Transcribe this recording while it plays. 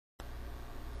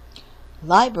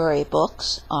Library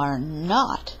books are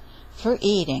not for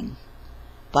eating,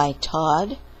 by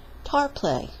Todd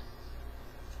Tarpley.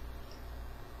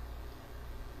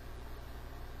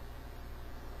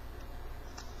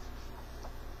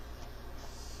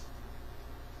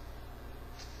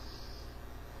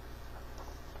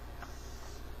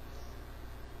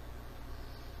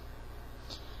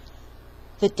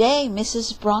 The day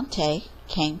Mrs. Bronte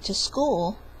came to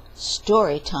school,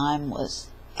 story time was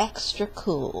extra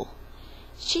cool.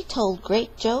 She told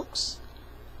great jokes,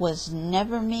 was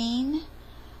never mean,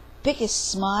 biggest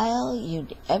smile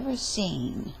you'd ever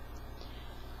seen.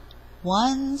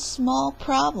 One small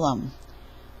problem,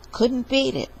 couldn't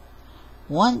beat it.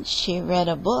 Once she read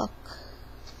a book.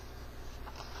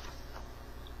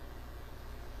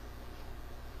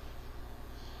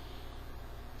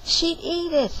 She'd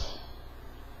eat it.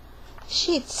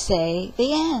 She'd say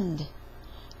the end.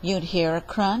 You'd hear a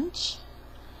crunch.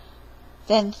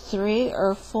 Then 3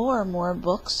 or 4 more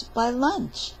books by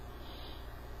lunch.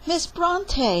 Miss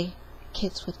Bronte,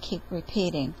 kids would keep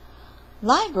repeating,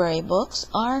 library books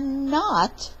are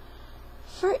not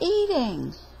for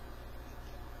eating.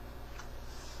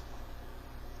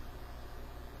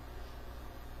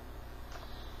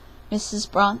 Miss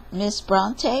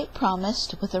Bronte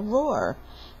promised with a roar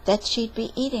that she'd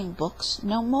be eating books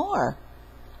no more.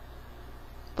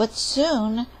 But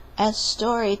soon as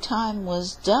story time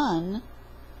was done,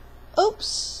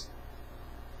 oops,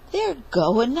 there'd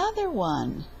go another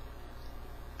one.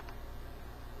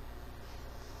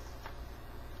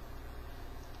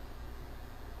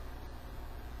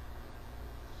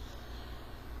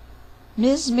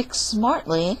 Ms.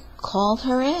 McSmartly called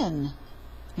her in.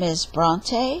 Miss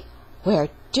Bronte, where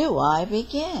do I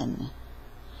begin?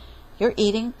 You're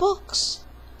eating books.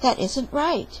 That isn't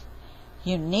right.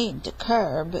 You need to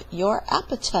curb your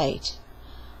appetite.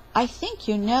 I think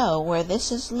you know where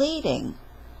this is leading.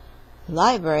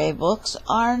 Library books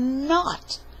are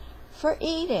not for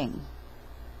eating.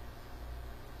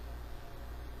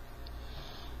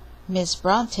 Miss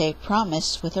Bronte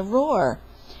promised with a roar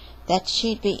that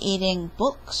she'd be eating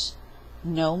books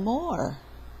no more.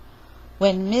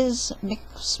 When Ms.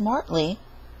 McSmartly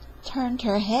turned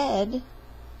her head,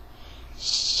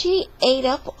 she ate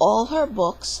up all her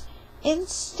books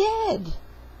instead.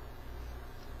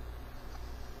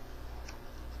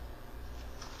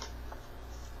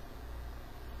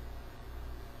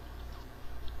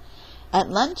 At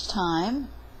lunchtime,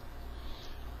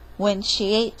 when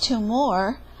she ate 2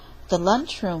 more, the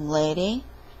lunchroom lady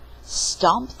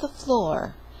stomped the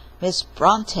floor. Miss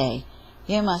Bronte,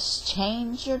 you must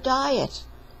change your diet.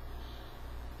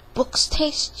 Books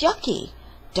taste yucky,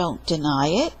 don't deny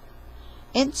it.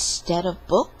 Instead of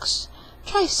books,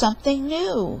 try something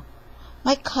new.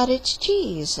 My cottage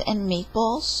cheese and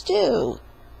meatball stew.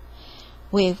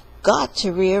 We've got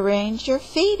to rearrange your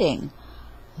feeding.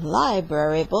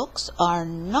 Library books are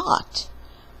not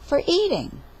for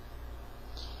eating.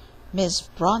 Ms.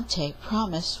 Bronte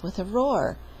promised with a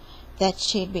roar that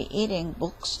she'd be eating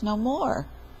books no more.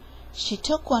 She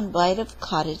took 1 bite of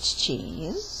cottage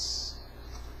cheese,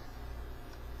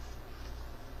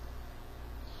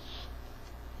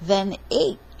 then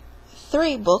ate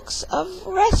 3 books of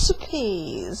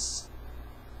recipes.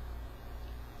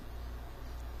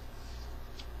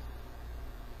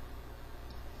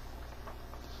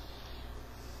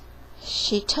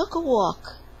 She took a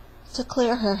walk to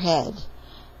clear her head.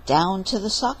 Down to the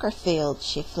soccer field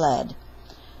she fled.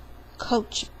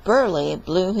 Coach Burley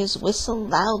blew his whistle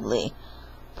loudly,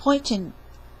 pointing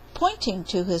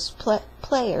to his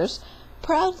players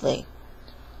proudly.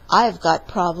 I've got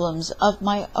problems of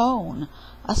my own,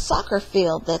 a soccer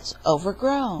field that's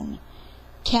overgrown.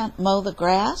 Can't mow the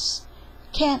grass,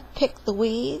 can't pick the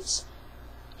weeds.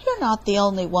 You're not the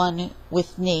only one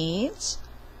with needs.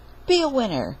 Be a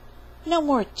winner, no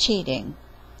more cheating.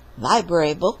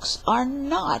 Library books are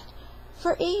not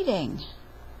for eating.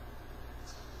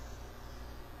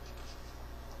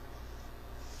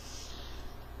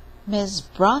 Ms.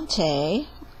 Bronte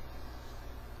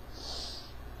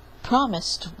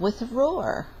promised with a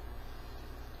roar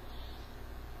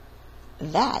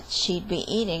that she'd be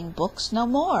eating books no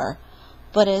more.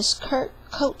 But as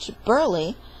Coach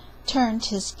Burley turned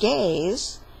his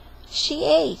gaze, she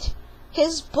ate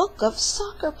his book of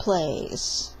soccer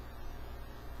plays.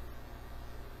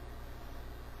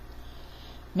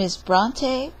 Miss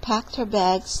Bronte packed her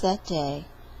bags that day.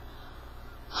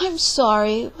 I'm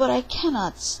sorry, but I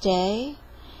cannot stay.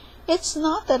 It's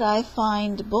not that I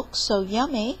find books so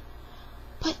yummy,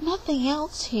 but nothing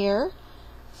else here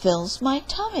fills my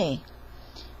tummy.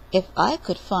 If I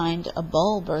could find a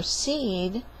bulb or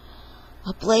seed,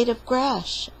 a blade of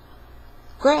grass,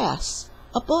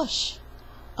 a bush,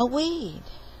 a weed.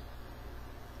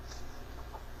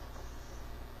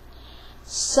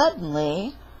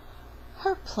 Suddenly,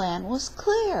 her plan was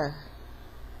clear.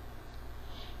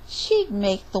 She'd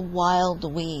make the wild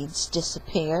weeds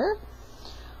disappear.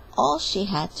 All she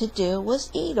had to do was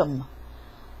eat 'em.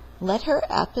 Let her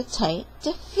appetite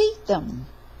defeat them.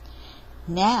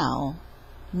 Now,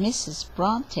 Mrs.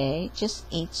 Bronte just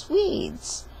eats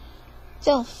weeds.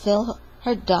 They'll fill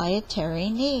her dietary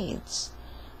needs.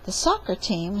 The soccer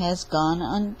team has gone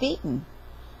unbeaten.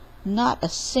 Not a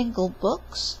single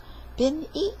book's been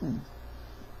eaten.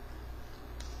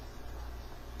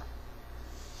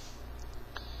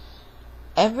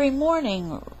 Every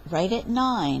morning, right at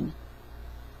 9,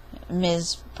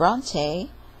 Ms. Bronte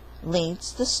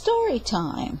leads the story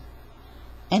time.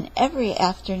 And every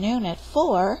afternoon at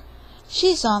 4,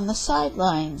 she's on the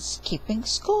sidelines keeping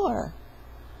score.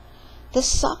 The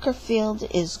soccer field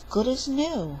is good as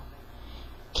new.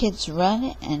 Kids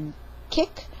run and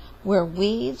kick where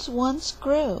weeds once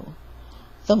grew.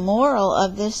 The moral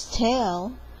of this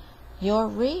tale you're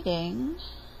reading.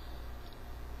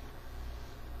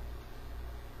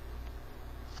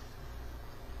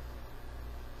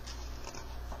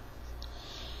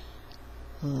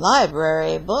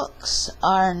 Library books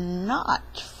are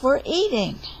not for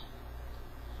eating.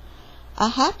 A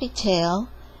happy tale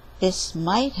this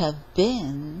might have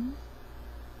been,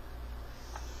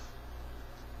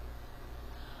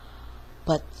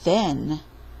 but then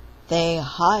they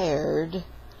hired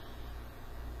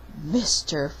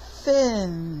Mr.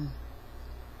 Finn.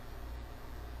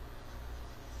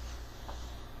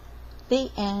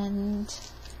 The end.